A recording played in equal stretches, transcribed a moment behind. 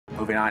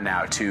moving on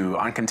now to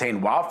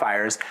uncontained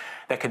wildfires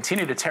that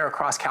continue to tear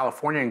across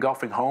California,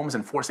 engulfing homes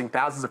and forcing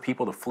thousands of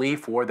people to flee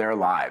for their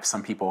lives.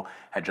 Some people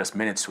had just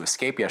minutes to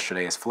escape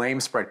yesterday as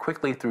flames spread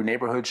quickly through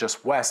neighborhoods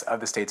just west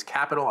of the state's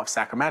capital of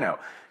Sacramento.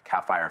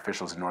 Cal Fire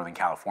officials in Northern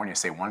California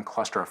say one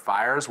cluster of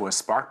fires was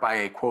sparked by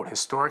a, quote,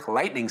 historic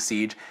lightning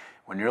siege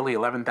when nearly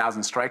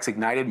 11,000 strikes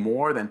ignited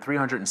more than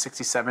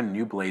 367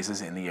 new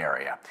blazes in the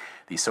area.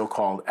 The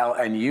so-called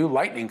LNU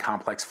lightning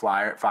complex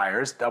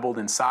fires doubled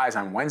in size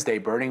on Wednesday,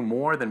 burning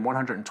more than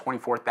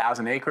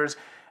 124,000 acres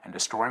and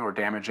destroying or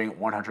damaging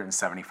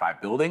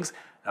 175 buildings.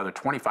 Another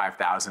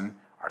 25,000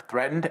 are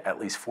threatened. At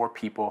least 4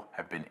 people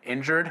have been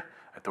injured.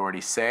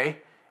 Authorities say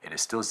it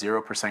is still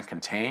 0%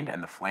 contained,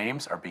 and the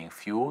flames are being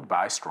fueled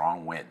by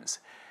strong winds.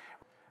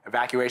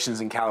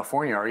 Evacuations in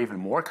California are even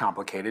more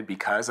complicated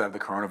because of the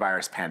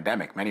coronavirus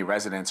pandemic. Many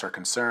residents are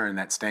concerned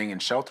that staying in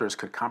shelters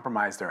could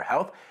compromise their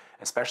health,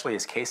 especially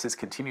as cases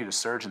continue to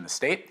surge in the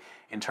state.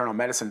 Internal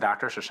medicine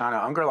doctor Shoshana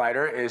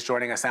Ungerleider is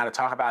joining us now to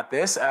talk about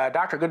this.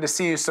 Doctor, good to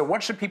see you. So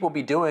what should people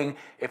be doing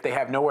if they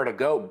have nowhere to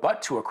go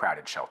but to a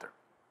crowded shelter?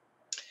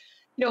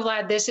 You know,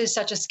 Vlad, this is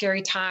such a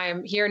scary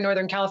time here in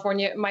Northern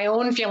California. My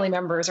own family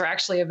members are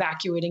actually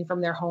evacuating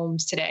from their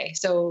homes today.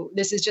 So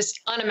this is just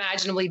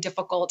unimaginably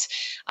difficult.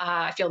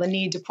 I feel the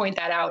need to point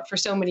that out for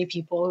so many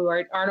people who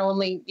aren't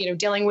only,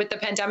 dealing with the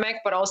pandemic,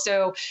 but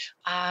also,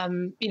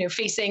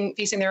 facing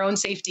their own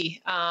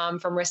safety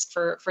from risk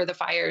for the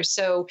fires.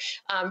 So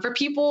for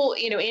people,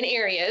 in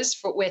areas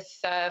with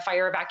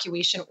fire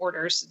evacuation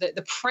orders,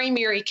 the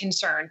primary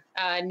concern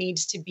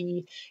needs to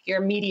be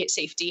your immediate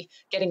safety,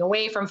 getting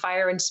away from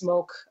fire and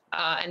smoke.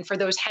 And for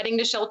those heading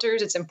to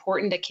shelters, it's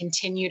important to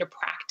continue to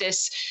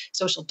practice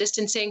social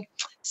distancing,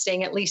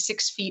 staying at least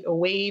 6 feet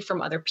away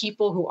from other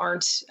people who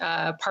aren't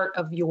part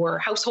of your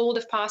household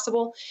if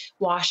possible,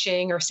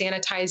 washing or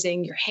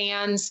sanitizing your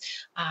hands.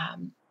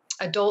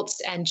 Adults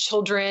and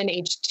children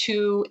aged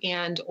 2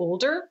 and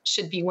older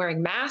should be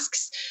wearing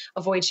masks,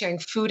 avoid sharing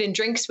food and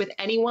drinks with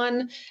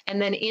anyone,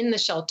 and then in the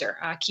shelter,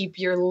 keep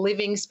your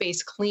living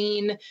space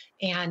clean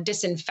and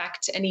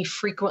disinfect any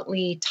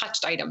frequently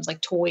touched items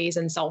like toys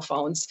and cell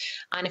phones.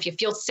 And if you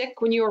feel sick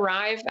when you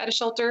arrive at a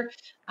shelter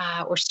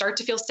or start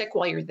to feel sick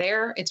while you're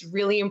there, it's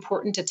really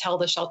important to tell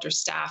the shelter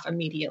staff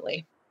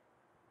immediately.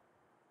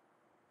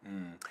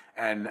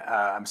 And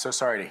I'm so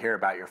sorry to hear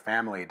about your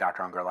family,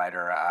 Dr.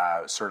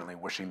 Ungerleider. Certainly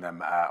wishing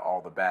them all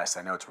the best.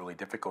 I know it's really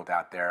difficult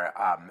out there.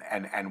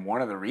 And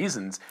one of the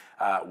reasons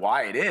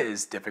why it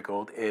is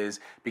difficult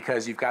is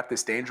because you've got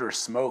this dangerous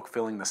smoke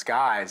filling the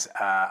skies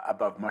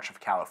above much of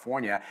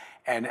California.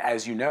 And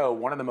as you know,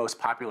 one of the most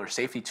popular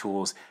safety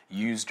tools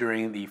used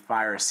during the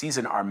fire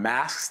season are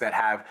masks that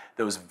have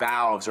those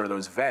valves or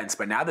those vents.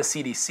 But now the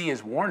CDC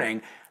is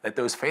warning that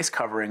those face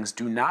coverings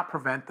do not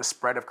prevent the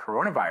spread of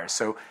coronavirus.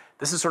 So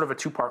this is sort of a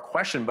two-part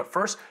question, but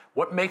first,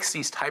 what makes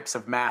these types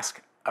of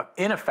masks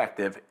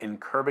ineffective in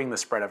curbing the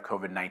spread of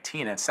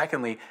COVID-19? And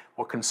secondly,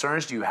 what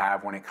concerns do you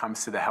have when it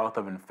comes to the health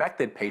of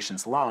infected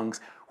patients'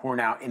 lungs who are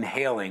now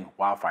inhaling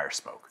wildfire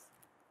smoke?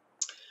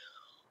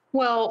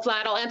 Well,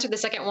 Vlad, I'll answer the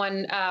second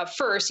one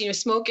first.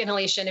 Smoke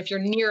inhalation, if you're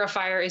near a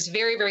fire, is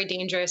very, very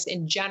dangerous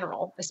in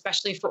general,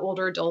 especially for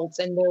older adults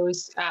and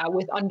those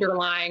with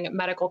underlying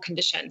medical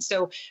conditions.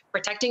 So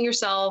protecting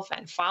yourself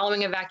and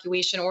following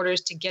evacuation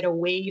orders to get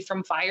away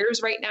from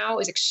fires right now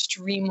is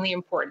extremely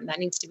important. That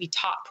needs to be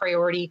top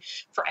priority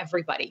for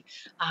everybody.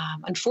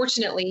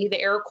 Unfortunately,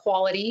 the air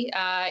quality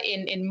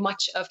in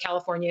much of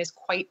California is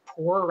quite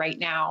poor right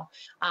now.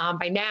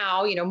 By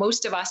now,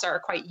 most of us are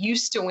quite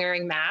used to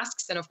wearing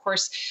masks, and of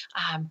course,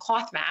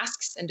 cloth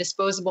masks and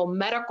disposable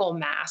medical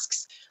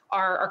masks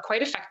are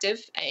quite effective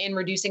in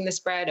reducing the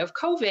spread of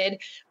COVID,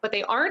 but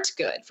they aren't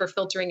good for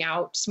filtering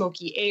out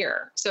smoky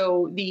air.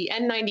 So the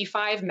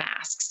N95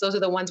 masks, those are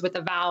the ones with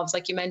the valves,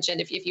 like you mentioned,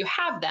 if you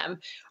have them,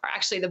 are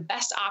actually the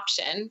best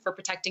option for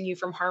protecting you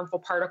from harmful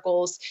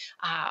particles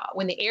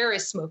when the air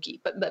is smoky.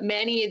 But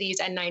many of these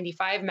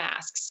N95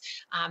 masks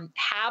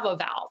have a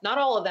valve, not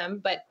all of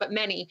them, but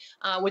many,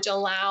 which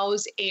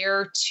allows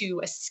air to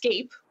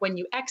escape when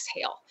you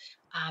exhale.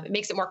 It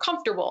makes it more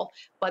comfortable,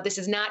 but this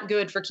is not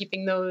good for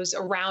keeping those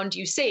around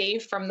you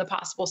safe from the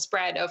possible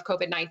spread of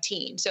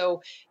COVID-19.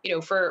 So,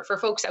 for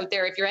folks out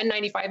there, if your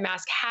N95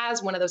 mask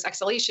has one of those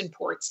exhalation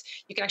ports,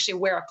 you can actually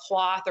wear a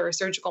cloth or a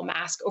surgical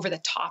mask over the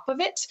top of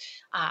it.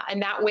 And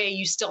that way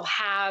you still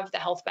have the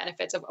health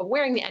benefits of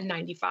wearing the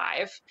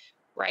N95,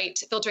 right,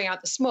 filtering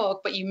out the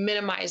smoke, but you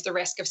minimize the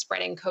risk of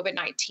spreading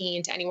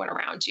COVID-19 to anyone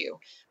around you.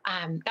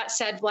 That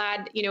said,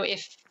 Vlad,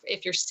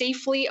 if you're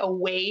safely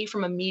away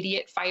from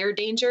immediate fire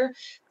danger,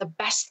 the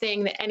best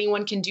thing that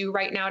anyone can do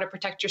right now to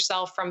protect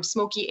yourself from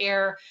smoky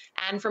air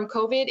and from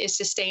COVID is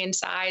to stay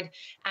inside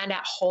and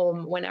at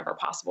home whenever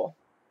possible.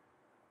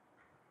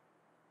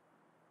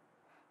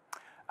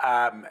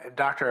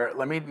 Doctor,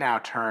 let me now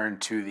turn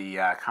to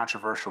the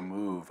controversial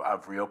move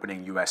of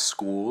reopening U.S.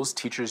 schools.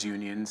 Teachers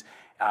unions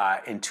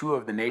in two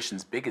of the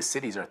nation's biggest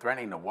cities are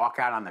threatening to walk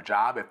out on the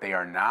job if they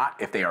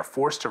are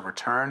forced to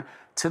return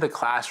to the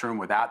classroom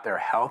without their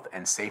health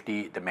and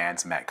safety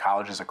demands met.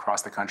 Colleges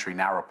across the country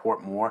now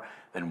report more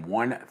than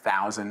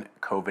 1,000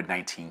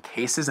 COVID-19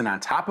 cases. And on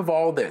top of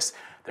all this,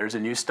 there's a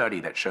new study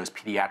that shows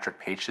pediatric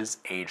patients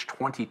aged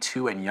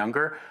 22 and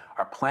younger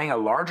are playing a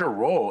larger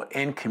role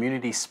in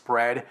community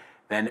spread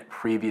than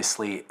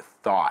previously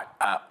thought.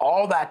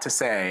 All that to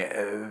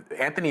say,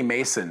 Anthony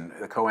Mason,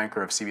 the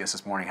co-anchor of CBS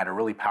This Morning, had a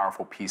really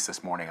powerful piece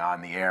this morning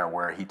on the air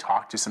where he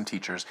talked to some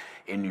teachers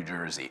in New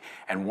Jersey.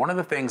 And one of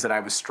the things that I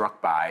was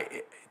struck by,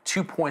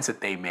 2 points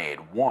that they made.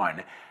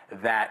 One,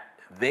 that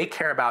they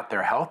care about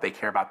their health. They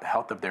care about the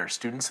health of their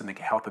students and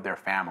the health of their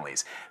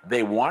families.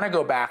 They want to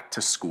go back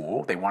to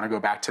school. They want to go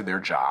back to their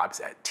jobs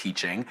at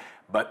teaching,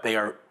 but they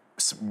are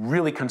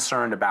really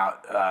concerned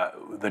about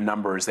the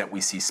numbers that we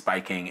see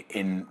spiking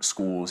in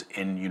schools,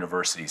 in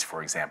universities,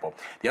 for example.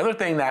 The other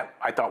thing that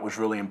I thought was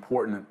really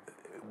important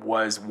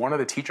was one of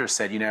the teachers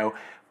said, you know,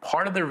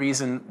 part of the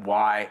reason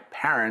why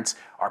parents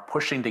are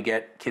pushing to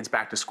get kids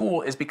back to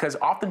school is because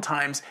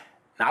oftentimes,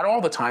 not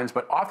all the times,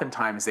 but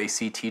oftentimes they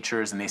see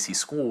teachers and they see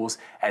schools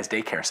as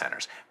daycare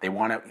centers. They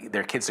want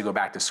their kids to go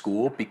back to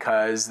school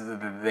because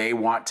they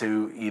want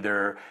to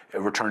either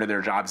return to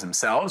their jobs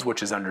themselves,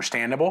 which is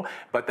understandable,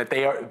 but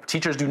that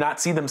teachers do not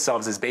see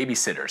themselves as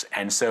babysitters.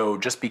 And so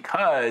just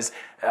because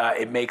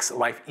it makes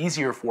life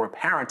easier for a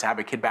parent to have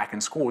a kid back in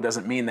school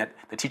doesn't mean that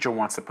the teacher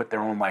wants to put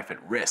their own life at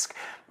risk.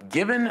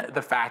 Given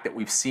the fact that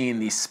we've seen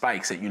these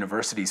spikes at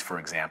universities, for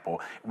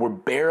example, we're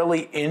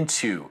barely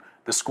into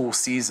the school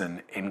season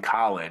in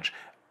college.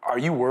 Are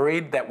you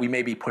worried that we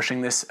may be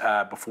pushing this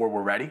before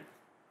we're ready?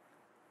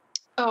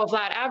 Oh,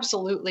 Vlad,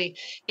 absolutely.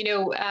 You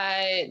know,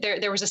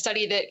 there was a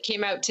study that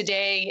came out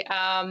today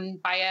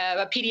by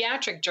a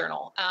pediatric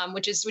journal,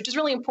 which is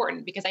really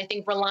important because I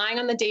think relying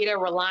on the data,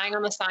 relying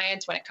on the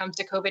science when it comes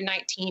to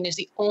COVID-19 is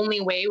the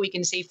only way we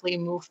can safely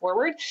move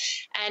forward.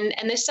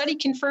 And this study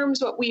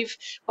confirms what we've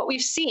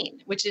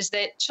seen, which is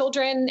that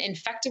children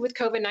infected with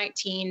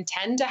COVID-19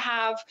 tend to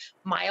have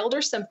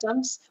milder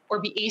symptoms or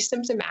be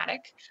asymptomatic.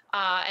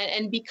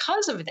 And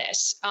because of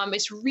this,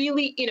 it's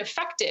really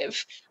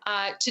ineffective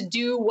to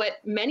do what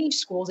many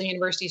schools and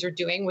universities are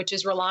doing, which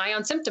is rely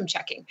on symptom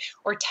checking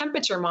or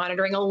temperature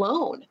monitoring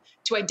alone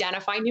to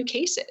identify new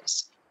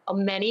cases.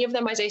 Many of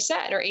them, as I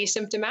said, are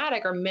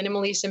asymptomatic or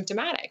minimally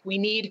symptomatic. We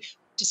need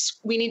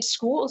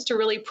schools to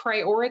really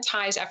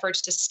prioritize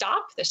efforts to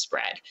stop the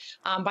spread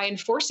by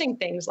enforcing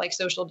things like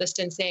social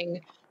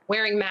distancing,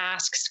 wearing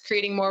masks,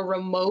 creating more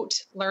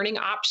remote learning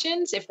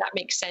options, if that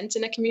makes sense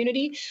in a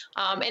community.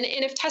 And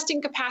if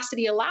testing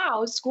capacity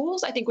allows,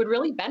 schools, I think, would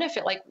really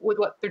benefit, like with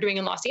what they're doing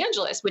in Los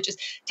Angeles, which is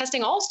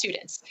testing all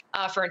students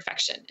for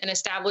infection and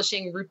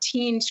establishing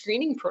routine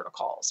screening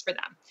protocols for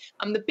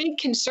them. The big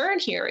concern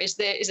here is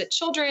that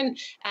children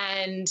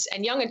and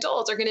young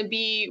adults are going to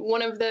be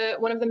one of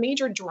the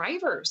major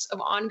drivers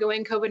of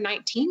ongoing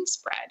COVID-19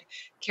 spread,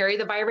 carry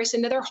the virus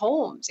into their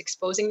homes,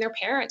 exposing their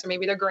parents or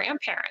maybe their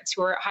grandparents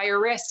who are at higher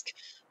risk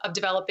of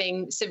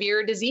developing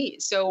severe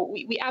disease. So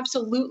we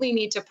absolutely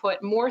need to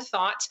put more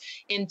thought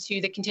into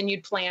the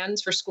continued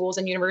plans for schools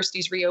and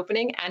universities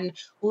reopening and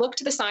look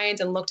to the science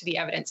and look to the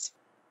evidence.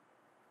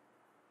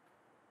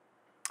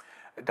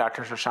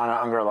 Dr.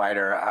 Shoshana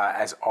Ungerleider,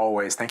 as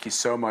always, thank you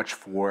so much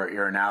for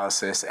your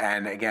analysis.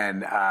 And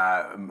again,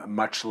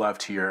 much love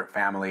to your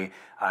family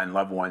and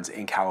loved ones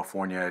in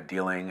California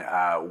dealing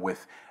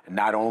with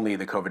not only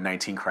the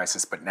COVID-19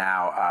 crisis, but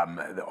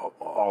now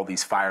all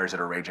these fires that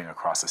are raging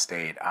across the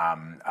state.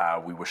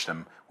 We wish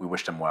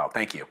them well.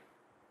 Thank you.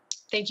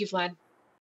 Thank you, Vlad.